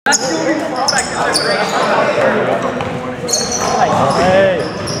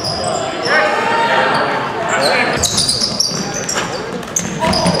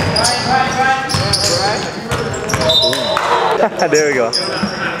There we go.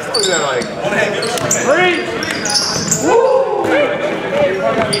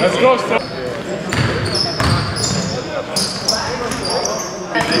 Let's go, Steph.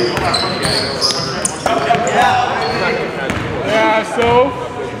 Yeah, so.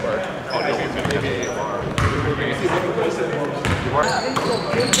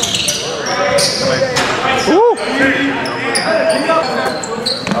 Woo!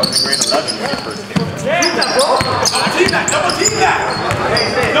 I was in grade 11 when he first came. Team that! Double team that!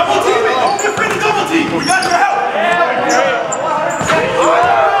 Double team it! Don't be afraid to double team! We got your help!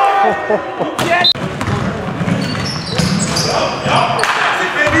 That's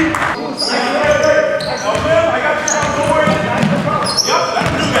it, baby! I got your help, don't worry! Yup, let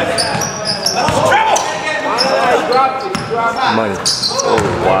him do that! Let us travel! Money. Oh,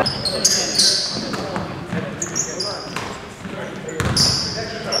 wow.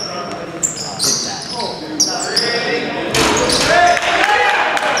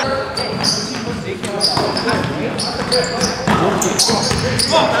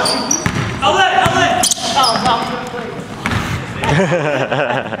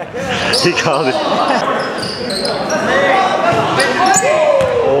 He called it.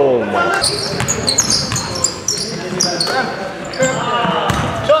 Oh my.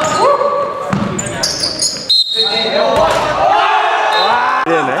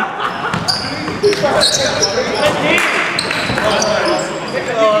 Yeah, man.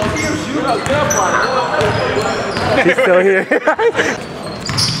 He's still here.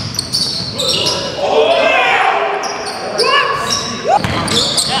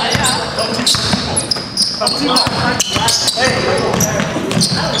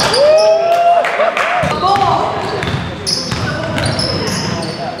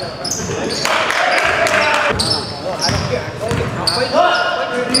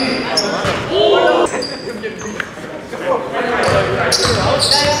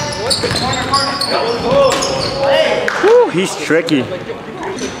 Woo, he's tricky.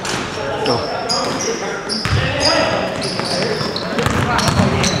 Oh.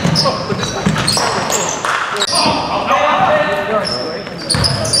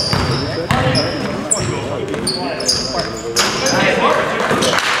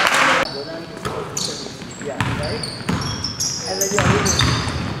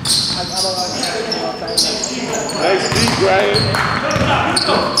 Nice deep, Ryan.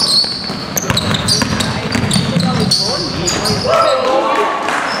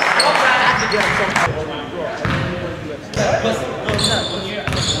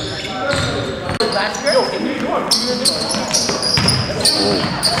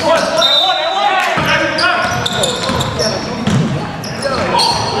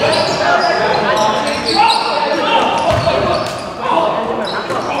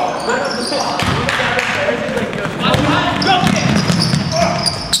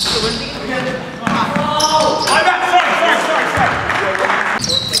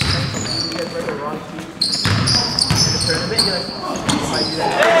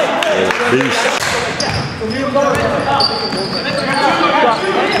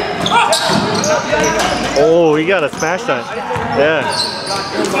 Oh, he got a smash time. Yeah.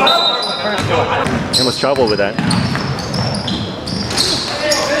 He was trouble with that.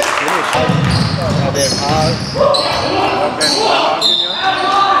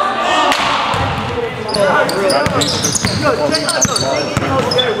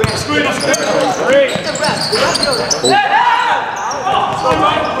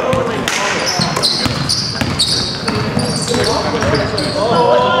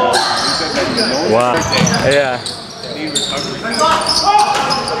 Wow. Yeah.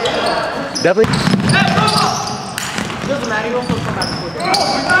 Definitely. Doesn't matter, you also come back for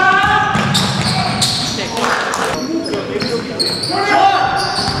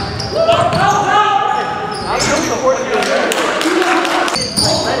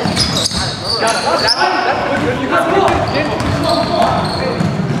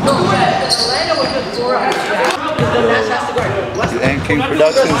And King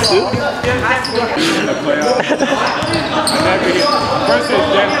Productions too? First is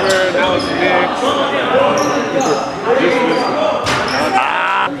Denver, now it's Knicks.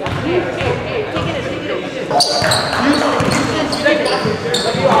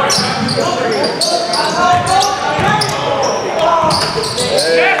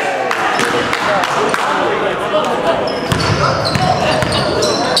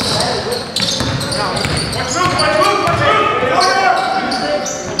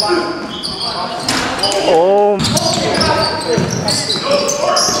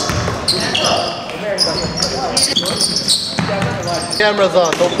 Camera's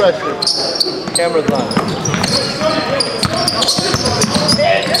on, no pressure. Camera's on.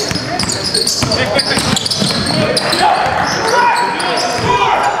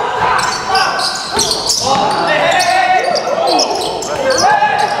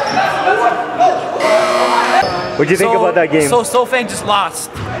 What'd you think about that game? So Sofang just lost.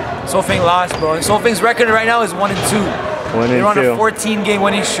 Sofang lost, bro. And Sofang's record right now is 1-2. 1 They're on and 2. a 14-game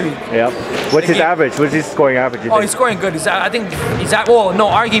winning streak. Yep. What's his average? What's his scoring average? Oh, he's scoring good. I think he's at. Well, no,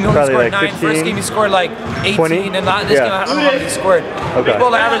 our game he only Probably scored like 9. 15, First game he scored like 18, 20? and not this game I don't know how many he scored. Okay. He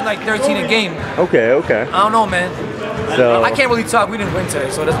both averaging like 13 a game. Okay, okay. I don't know, man. So I can't really talk. We didn't win today,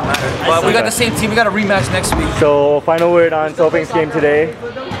 so it doesn't matter. But we got the same team. We got a rematch next week. So final word on Sofang's game today.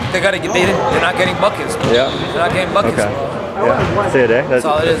 They're not getting buckets. Bro. Yeah. They're not getting buckets. Okay. Bro. Yeah. That's it, eh? That's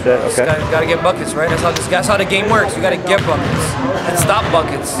all it is. That's it. Okay. Gotta get buckets, right? That's how the game works. You gotta get buckets and stop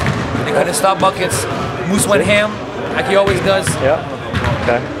buckets. They couldn't stop buckets. Moose went ham, like he always does. Yeah.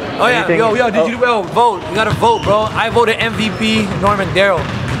 Okay. Oh yeah, Anything- did you vote? You gotta vote, bro. I voted MVP Norman Darrell.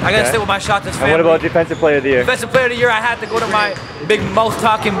 I gotta stay with my shot this family. And what about Defensive Player of the Year? Defensive Player of the Year? I had to go to my big mouth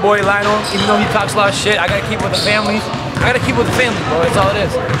talking boy Lionel. Even though he talks a lot of shit, I gotta keep with the family. I gotta keep with the family, bro. That's all it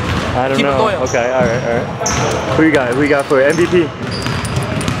is. I don't Keep it know. loyal. Okay, alright. Who you got? Who you got for MVP?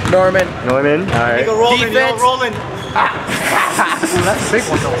 Norman. Norman? Alright. Defense. That's a big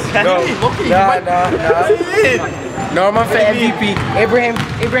one though. Norman for MVP.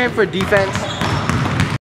 Abraham for defense.